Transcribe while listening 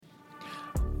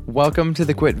Welcome to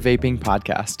the Quit Vaping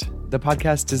podcast, the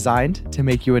podcast designed to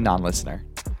make you a non-listener.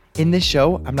 In this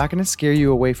show, I'm not going to scare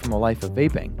you away from a life of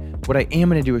vaping. What I am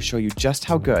going to do is show you just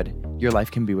how good your life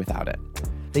can be without it.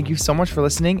 Thank you so much for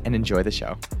listening and enjoy the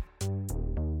show.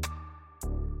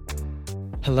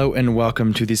 Hello and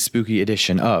welcome to this spooky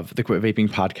edition of the Quit Vaping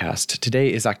podcast.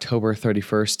 Today is October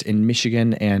 31st in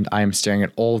Michigan, and I am staring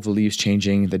at all of the leaves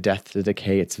changing, the death, the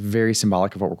decay. It's very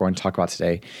symbolic of what we're going to talk about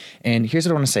today. And here's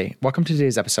what I want to say. Welcome to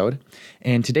today's episode.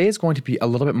 And today is going to be a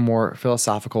little bit more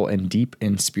philosophical and deep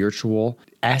and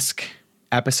spiritual-esque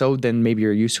episode than maybe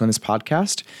you're used to on this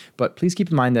podcast. But please keep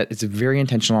in mind that it's very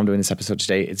intentional I'm doing this episode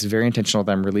today. It's very intentional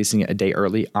that I'm releasing it a day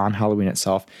early on Halloween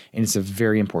itself. And it's a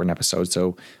very important episode.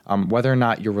 So whether or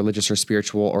not you're religious or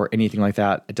spiritual or anything like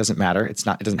that, it doesn't matter. It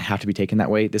doesn't have to be taken that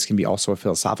way. This can be also a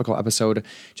philosophical episode.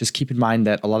 Just keep in mind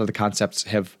that a lot of the concepts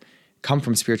have come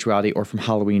from spirituality or from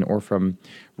Halloween or from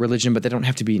religion, but they don't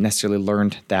have to be necessarily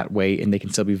learned that way. And they can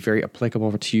still be very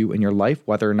applicable to you in your life,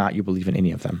 whether or not you believe in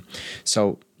any of them.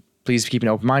 So please keep an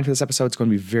open mind for this episode. It's going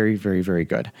to be very, very, very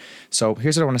good. So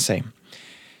here's what I want to say.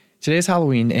 Today is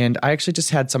Halloween, and I actually just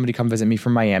had somebody come visit me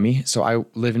from Miami. So I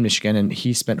live in Michigan, and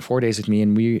he spent 4 days with me,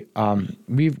 and we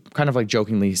kind of like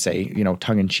jokingly say,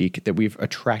 tongue in cheek, that we've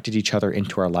attracted each other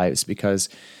into our lives because,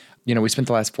 we spent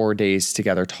the last 4 days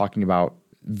together talking about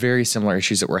very similar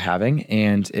issues that we're having,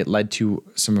 and it led to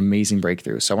some amazing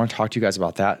breakthroughs. So I want to talk to you guys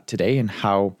about that today and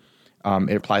how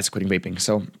it applies to quitting vaping.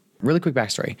 So really quick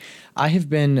backstory. I have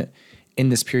been in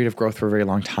this period of growth for a very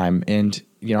long time. And,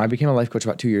 I became a life coach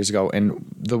about 2 years ago. And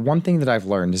the one thing that I've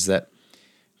learned is that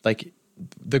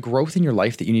the growth in your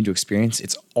life that you need to experience,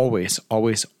 it's always,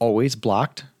 always, always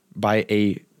blocked by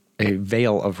a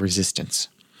veil of resistance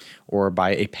or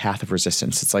by a path of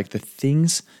resistance. It's like the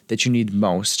things that you need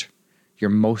most,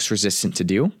 you're most resistant to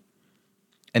do.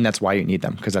 And that's why you need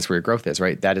them, because that's where your growth is,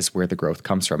 right? That is where the growth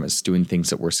comes from, is doing things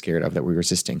that we're scared of, that we're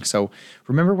resisting. So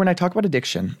remember when I talk about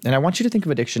addiction, and I want you to think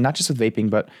of addiction not just with vaping,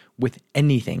 but with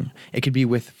anything. It could be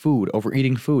with food,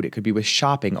 overeating food. It could be with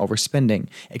shopping, overspending.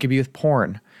 It could be with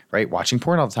porn, right? Watching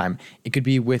porn all the time. It could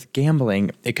be with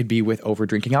gambling. It could be with over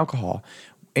drinking alcohol.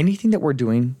 Anything that we're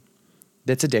doing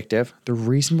that's addictive, the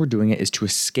reason we're doing it is to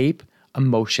escape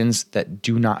emotions that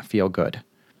do not feel good,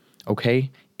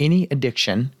 okay? Any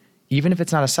addiction, even if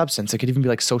it's not a substance, it could even be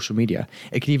like social media.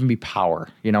 It could even be power.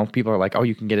 People are like, oh,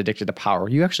 you can get addicted to power.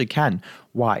 You actually can.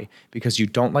 Why? Because you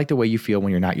don't like the way you feel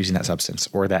when you're not using that substance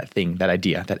or that thing, that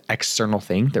idea, that external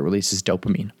thing that releases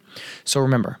dopamine. So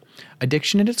remember,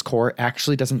 addiction at its core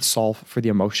actually doesn't solve for the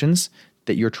emotions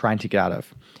that you're trying to get out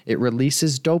of. It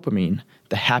releases dopamine,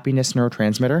 the happiness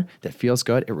neurotransmitter that feels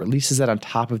good. It releases that on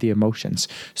top of the emotions.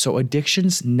 So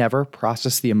addictions never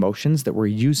process the emotions that we're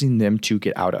using them to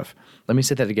get out of. Let me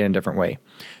say that again in a different way.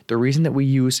 The reason that we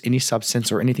use any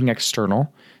substance or anything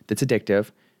external that's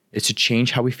addictive is to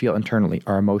change how we feel internally,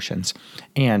 our emotions.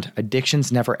 And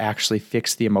addictions never actually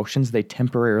fix the emotions. They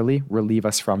temporarily relieve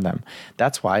us from them.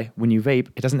 That's why when you vape,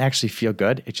 it doesn't actually feel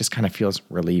good. It just kind of feels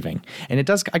relieving. And it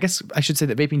does, I guess I should say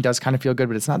that vaping does kind of feel good,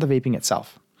 but it's not the vaping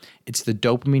itself. It's the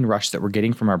dopamine rush that we're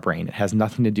getting from our brain. It has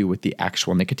nothing to do with the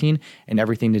actual nicotine and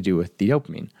everything to do with the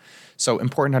dopamine. So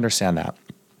important to understand that.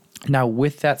 Now,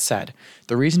 with that said,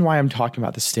 the reason why I'm talking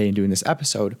about this today and doing this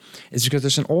episode is because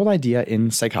there's an old idea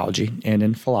in psychology and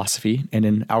in philosophy and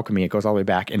in alchemy. It goes all the way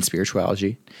back in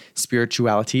spirituality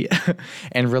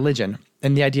and religion.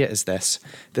 And the idea is this: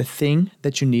 the thing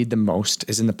that you need the most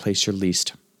is in the place you're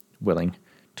least willing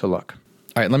to look.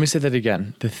 All right, let me say that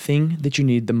again. The thing that you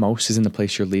need the most is in the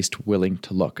place you're least willing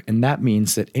to look. And that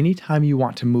means that anytime you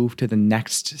want to move to the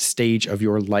next stage of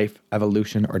your life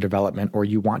evolution or development, or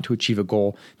you want to achieve a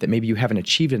goal that maybe you haven't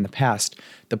achieved in the past,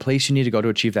 the place you need to go to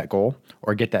achieve that goal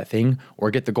or get that thing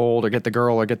or get the gold or get the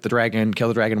girl or get the dragon, kill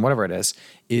the dragon, whatever it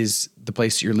is the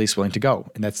place you're least willing to go.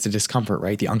 And that's the discomfort,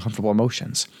 right? The uncomfortable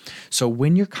emotions. So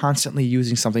when you're constantly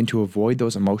using something to avoid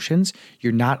those emotions,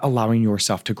 you're not allowing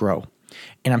yourself to grow.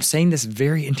 And I'm saying this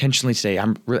very intentionally today.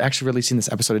 I'm actually releasing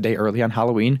this episode a day early on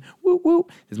Halloween. Woo woo.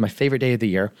 This is my favorite day of the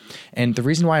year. And the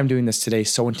reason why I'm doing this today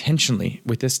so intentionally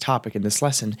with this topic and this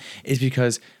lesson is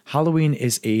because Halloween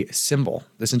is a symbol.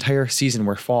 This entire season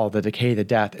where fall, the decay, the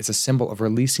death is a symbol of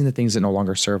releasing the things that no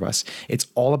longer serve us. It's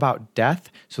all about death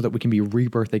so that we can be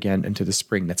rebirthed again into the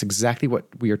spring. That's exactly what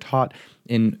we are taught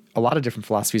in a lot of different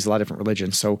philosophies, a lot of different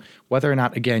religions. So whether or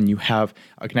not, again, you have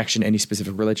a connection to any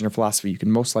specific religion or philosophy, you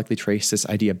can most likely trace this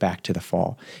idea back to the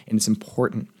fall. And it's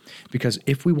important because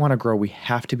if we want to grow, we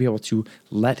have to be able to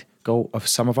let go of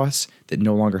some of us that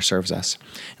no longer serves us.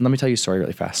 And let me tell you a story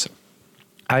really fast.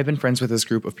 I've been friends with this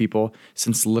group of people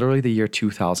since literally the year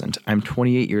 2000. I'm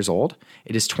 28 years old.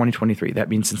 It is 2023. That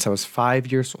means since I was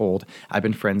 5 years old, I've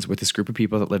been friends with this group of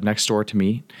people that live next door to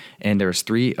me. And there was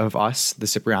 3 of us, the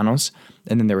Ciprianos,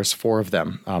 and then there was 4 of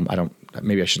them.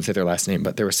 Maybe I shouldn't say their last name,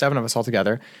 but there were 7 of us all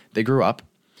together. They grew up,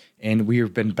 and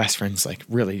we've been best friends, like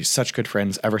really such good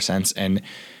friends ever since. And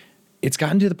it's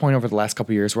gotten to the point over the last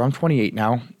couple of years where I'm 28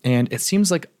 now, and it seems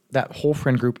like that whole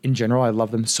friend group in general, I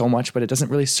love them so much, but it doesn't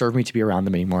really serve me to be around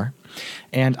them anymore.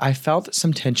 And I felt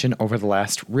some tension over the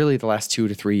last 2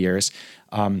 to 3 years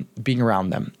being around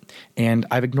them. And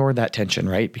I've ignored that tension,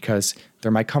 right? Because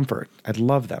they're my comfort. I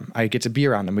love them. I get to be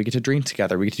around them. We get to drink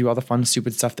together. We get to do all the fun,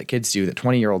 stupid stuff that kids do, that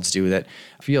 20-year-olds do, that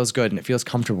feels good and it feels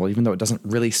comfortable, even though it doesn't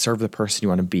really serve the person you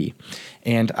want to be.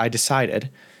 And I decided,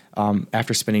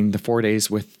 after spending the 4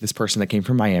 days with this person that came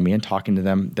from Miami and talking to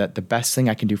them, that the best thing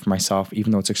I can do for myself,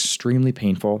 even though it's extremely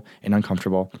painful and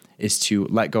uncomfortable, is to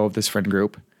let go of this friend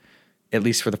group, at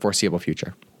least for the foreseeable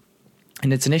future.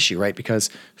 And it's an issue, right? Because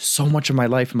so much of my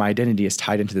life and my identity is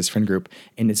tied into this friend group,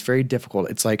 and it's very difficult.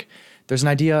 It's like there's an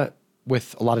idea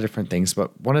with a lot of different things,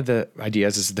 but one of the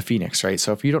ideas is the phoenix, right?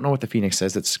 So if you don't know what the phoenix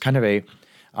is, it's kind of a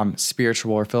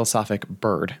spiritual or philosophic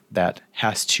bird that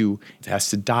has to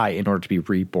die in order to be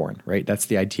reborn, right? That's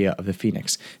the idea of the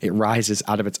phoenix. It rises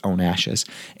out of its own ashes.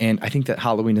 And I think that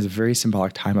Halloween is a very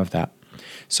symbolic time of that.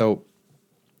 So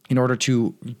in order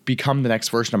to become the next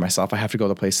version of myself, I have to go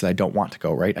to the place that I don't want to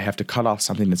go, right? I have to cut off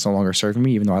something that's no longer serving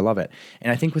me, even though I love it.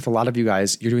 And I think with a lot of you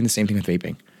guys, you're doing the same thing with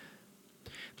vaping.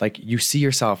 Like you see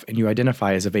yourself and you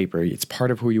identify as a vapor. It's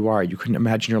part of who you are. You couldn't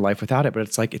imagine your life without it, but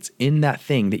it's like it's in that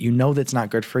thing that you know that's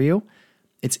not good for you.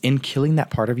 It's in killing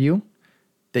that part of you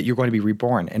that you're going to be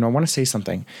reborn. And I want to say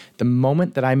something. The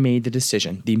moment I made the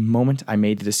decision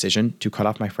to cut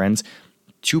off my friends,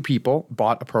 2 people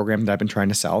bought a program that I've been trying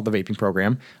to sell, the vaping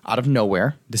program, out of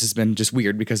nowhere. This has been just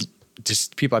weird because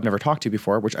just people I've never talked to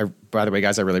before, which by the way,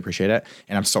 guys, I really appreciate it.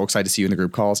 And I'm so excited to see you in the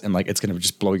group calls, and like, it's going to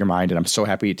just blow your mind. And I'm so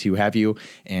happy to have you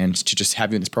and to just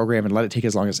have you in this program and let it take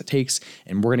as long as it takes.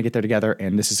 And we're going to get there together.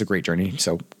 And this is a great journey.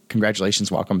 So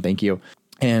congratulations. Welcome. Thank you.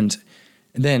 And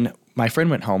then my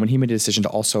friend went home and he made a decision to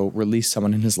also release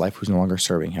someone in his life who's no longer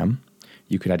serving him.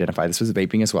 You could identify this was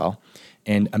vaping as well.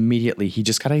 And immediately he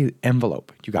just got an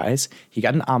envelope. You guys, he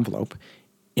got an envelope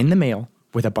in the mail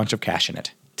with a bunch of cash in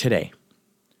it today.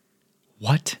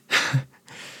 What?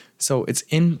 So it's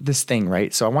in this thing,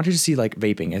 right? So I want you to see like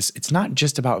vaping is, it's not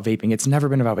just about vaping. It's never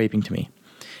been about vaping to me.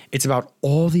 It's about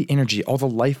all the energy, all the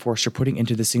life force you're putting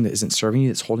into this thing that isn't serving you,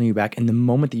 that's holding you back. And the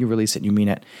moment that you release it and you mean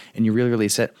it and you really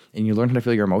release it and you learn how to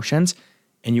feel your emotions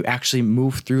and you actually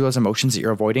move through those emotions that you're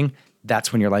avoiding,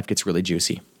 that's when your life gets really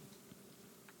juicy.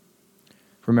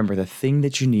 Remember, the thing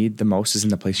that you need the most is in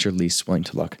the place you're least willing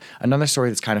to look. Another story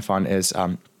that's kind of fun is,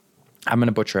 I'm going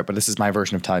to butcher it, but this is my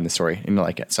version of telling the story, and you'll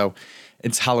like it. So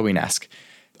it's Halloween-esque.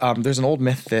 There's an old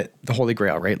myth that the Holy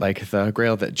Grail, right? Like the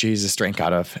grail that Jesus drank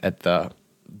out of at the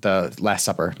Last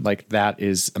Supper, like that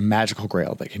is a magical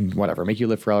grail that can whatever, make you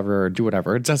live forever or do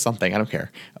whatever. It does something. I don't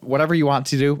care. Whatever you want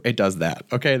to do, it does that.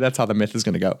 Okay, that's how the myth is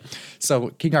going to go. So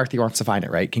King Arthur wants to find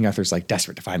it, right? King Arthur's like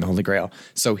desperate to find the Holy Grail.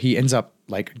 So he ends up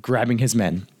like grabbing his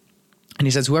men. And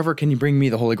he says, whoever can you bring me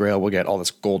the Holy Grail will get all this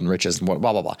gold and riches and blah,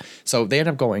 blah, blah. So they end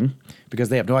up going because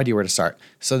they have no idea where to start.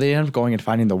 So they end up going and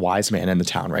finding the wise man in the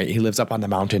town, right? He lives up on the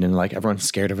mountain and like everyone's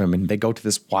scared of him. And they go to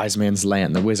this wise man's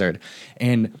land, the wizard.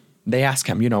 And they ask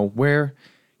him, where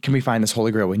can we find this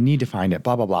Holy Grail? We need to find it,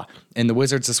 blah, blah, blah. And the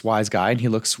wizard's this wise guy and he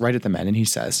looks right at the men and he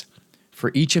says,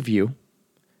 for each of you,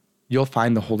 you'll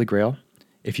find the Holy Grail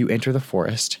if you enter the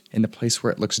forest in the place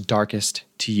where it looks darkest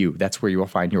to you. That's where you will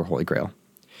find your Holy Grail.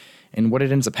 And what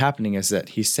it ends up happening is that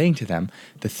he's saying to them,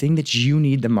 the thing that you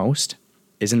need the most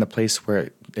is in the place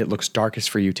where it looks darkest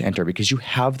for you to enter because you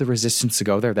have the resistance to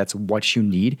go there. That's what you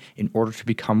need in order to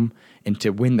become and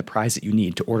to win the prize that you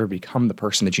need to order to become the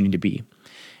person that you need to be.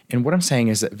 And what I'm saying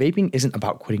is that vaping isn't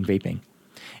about quitting vaping.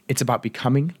 It's about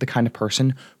becoming the kind of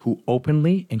person who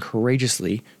openly and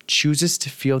courageously chooses to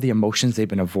feel the emotions they've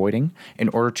been avoiding in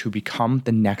order to become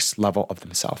the next level of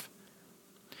themselves.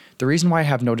 The reason why I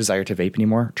have no desire to vape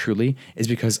anymore, truly, is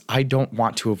because I don't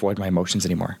want to avoid my emotions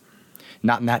anymore.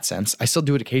 Not in that sense. I still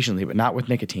do it occasionally, but not with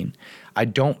nicotine. I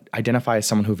don't identify as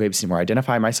someone who vapes anymore. I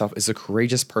identify myself as a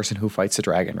courageous person who fights the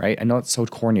dragon, right? I know it's so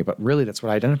corny, but really that's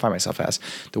what I identify myself as.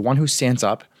 The one who stands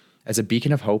up as a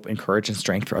beacon of hope and courage and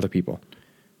strength for other people.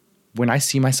 When I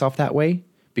see myself that way,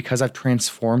 because I've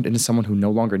transformed into someone who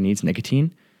no longer needs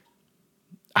nicotine,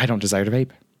 I don't desire to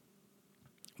vape.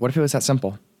 What if it was that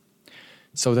simple?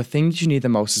 So the thing that you need the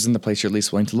most is in the place you're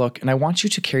least willing to look. And I want you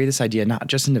to carry this idea not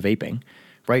just into vaping,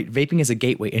 right? Vaping is a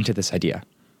gateway into this idea.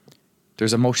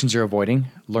 There's emotions you're avoiding.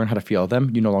 Learn how to feel them.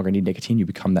 You no longer need nicotine. You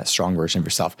become that strong version of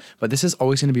yourself. But this is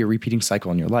always going to be a repeating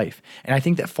cycle in your life. And I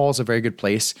think that fall is a very good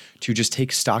place to just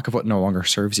take stock of what no longer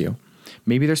serves you.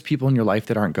 Maybe there's people in your life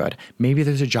that aren't good. Maybe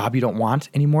there's a job you don't want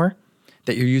anymore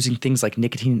that you're using things like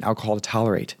nicotine and alcohol to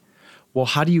tolerate. Well,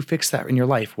 how do you fix that in your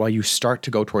life? Well, you start to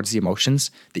go towards the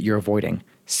emotions that you're avoiding.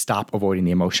 Stop avoiding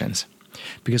the emotions.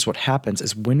 Because what happens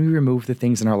is when we remove the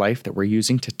things in our life that we're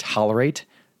using to tolerate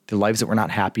the lives that we're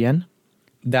not happy in,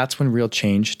 that's when real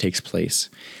change takes place.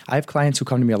 I have clients who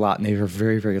come to me a lot and they are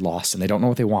very, very lost and they don't know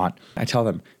what they want. I tell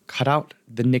them, cut out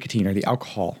the nicotine or the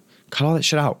alcohol. Cut all that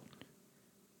shit out.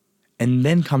 And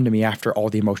then come to me after all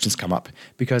the emotions come up.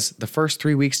 Because the first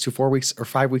 3 weeks to 4 weeks or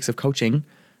 5 weeks of coaching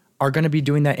are going to be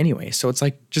doing that anyway. So it's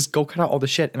like, just go cut out all the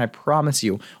shit. And I promise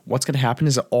you, what's going to happen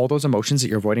is that all those emotions that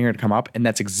you're avoiding are going to come up. And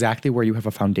that's exactly where you have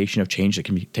a foundation of change that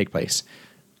can take place.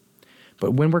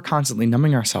 But when we're constantly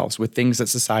numbing ourselves with things that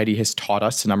society has taught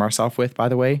us to numb ourselves with, by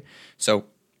the way, so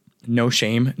no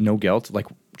shame, no guilt, like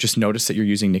just notice that you're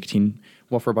using nicotine,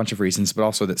 well, for a bunch of reasons, but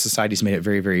also that society's made it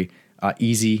very, very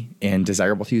easy and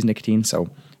desirable to use nicotine. So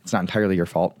it's not entirely your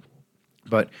fault.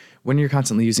 But when you're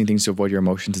constantly using things to avoid your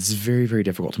emotions, it's very, very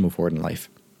difficult to move forward in life.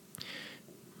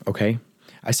 Okay?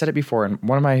 I said it before, and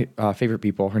one of my favorite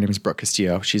people, her name is Brooke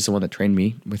Castillo. She's the one that trained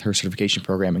me with her certification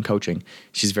program and coaching.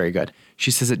 She's very good. She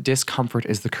says that discomfort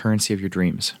is the currency of your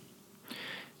dreams.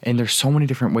 And there's so many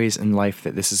different ways in life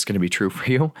that this is going to be true for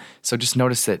you. So just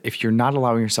notice that if you're not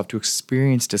allowing yourself to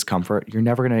experience discomfort, you're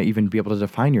never going to even be able to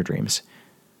define your dreams.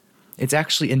 It's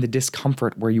actually in the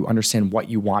discomfort where you understand what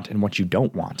you want and what you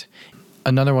don't want.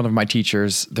 Another one of my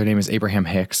teachers, their name is Abraham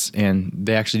Hicks, and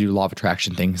they actually do law of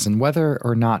attraction things. And whether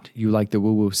or not you like the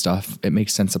woo-woo stuff, it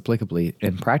makes sense applicably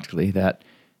and practically that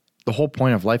the whole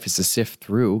point of life is to sift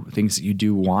through things that you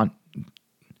do want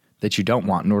that you don't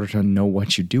want in order to know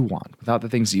what you do want. Without the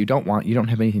things that you don't want, you don't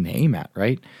have anything to aim at,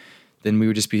 right? Then we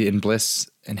would just be in bliss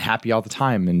and happy all the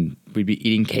time, and we'd be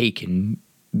eating cake and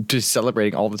just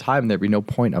celebrating all the time. There'd be no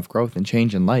point of growth and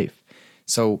change in life.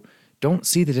 So don't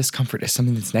see the discomfort as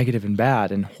something that's negative and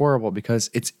bad and horrible,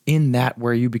 because it's in that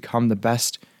where you become the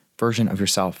best version of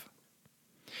yourself.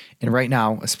 And right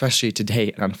now, especially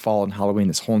today and on fall and Halloween,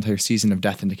 this whole entire season of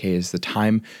death and decay is the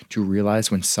time to realize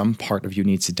when some part of you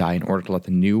needs to die in order to let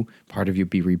the new part of you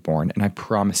be reborn. And I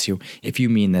promise you, if you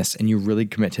mean this and you really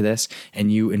commit to this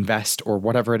and you invest or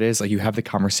whatever it is, like you have the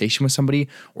conversation with somebody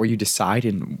or you decide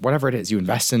in whatever it is, you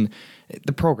invest in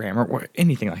the program or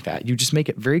anything like that, you just make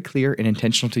it very clear and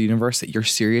intentional to the universe that you're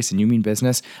serious and you mean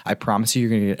business. I promise you, you're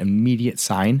going to get an immediate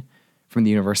sign from the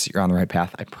universe that you're on the right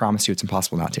path. I promise you it's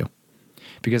impossible not to.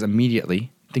 Because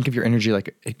immediately, think of your energy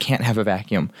like it can't have a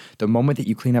vacuum. The moment that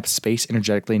you clean up space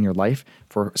energetically in your life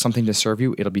for something to serve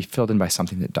you, it'll be filled in by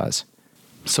something that does.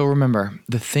 So remember,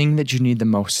 the thing that you need the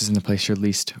most is in the place you're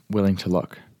least willing to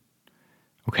look.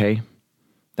 Okay?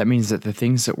 That means that the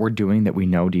things that we're doing that we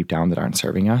know deep down that aren't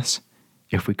serving us,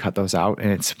 if we cut those out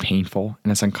and it's painful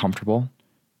and it's uncomfortable,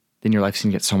 then your life's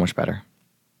going to get so much better.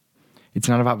 It's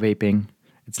not about vaping.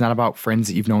 It's not about friends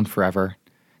that you've known forever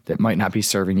that might not be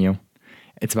serving you.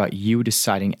 It's about you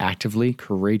deciding actively,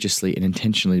 courageously, and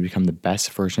intentionally to become the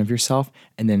best version of yourself.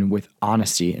 And then with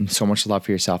honesty and so much love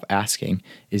for yourself, asking,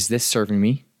 is this serving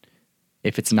me?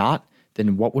 If it's not,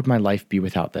 then what would my life be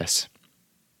without this?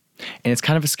 And it's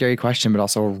kind of a scary question, but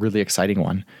also a really exciting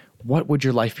one. What would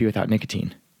your life be without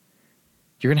nicotine?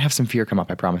 You're going to have some fear come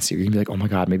up, I promise you. You're going to be like, oh my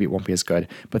God, maybe it won't be as good.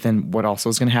 But then what also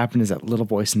is going to happen is that little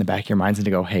voice in the back of your mind's going to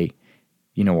go, hey,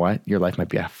 you know what? Your life might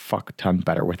be a fuck ton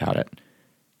better without it.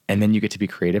 And then you get to be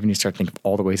creative and you start to think of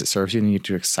all the ways it serves you and you get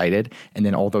too excited. And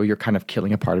then although you're kind of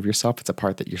killing a part of yourself, it's a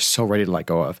part that you're so ready to let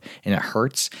go of. And it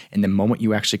hurts. And the moment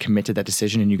you actually commit to that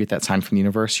decision and you get that sign from the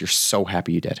universe, you're so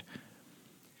happy you did.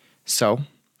 So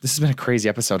this has been a crazy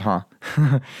episode, huh?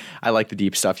 I like the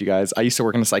deep stuff, you guys. I used to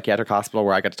work in a psychiatric hospital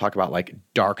where I got to talk about like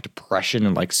dark depression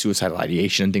and like suicidal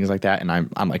ideation and things like that. And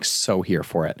I'm like so here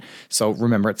for it. So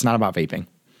remember, it's not about vaping.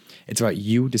 It's about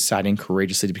you deciding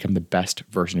courageously to become the best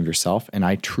version of yourself. And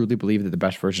I truly believe that the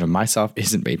best version of myself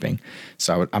isn't vaping.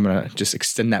 So I'm going to just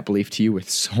extend that belief to you with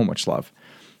so much love.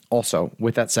 Also,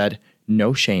 with that said,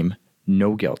 no shame,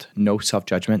 no guilt, no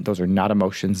self-judgment. Those are not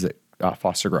emotions that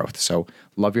foster growth. So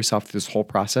love yourself through this whole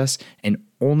process. And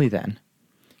only then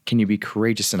can you be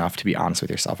courageous enough to be honest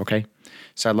with yourself, okay?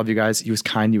 So I love you guys. He was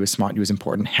kind, he was smart, he was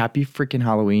important. Happy freaking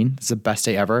Halloween. This is the best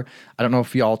day ever. I don't know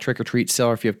if y'all trick or treat still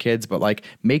or if you have kids, but like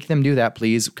make them do that,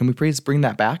 please. Can we please bring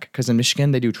that back? Because in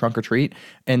Michigan, they do trunk or treat,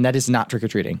 and that is not trick or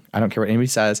treating. I don't care what anybody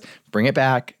says. Bring it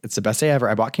back. It's the best day ever.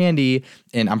 I bought candy,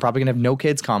 and I'm probably gonna have no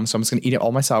kids come, so I'm just gonna eat it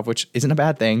all myself, which isn't a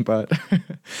bad thing, but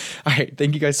all right.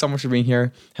 Thank you guys so much for being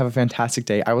here. Have a fantastic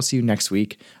day. I will see you next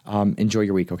week. Enjoy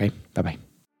your week, okay? Bye-bye.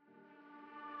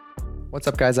 What's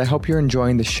up, guys? I hope you're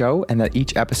enjoying the show and that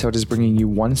each episode is bringing you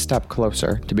one step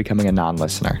closer to becoming a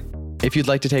non-listener. If you'd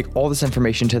like to take all this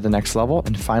information to the next level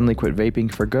and finally quit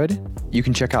vaping for good, you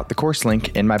can check out the course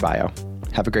link in my bio.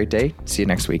 Have a great day. See you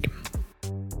next week.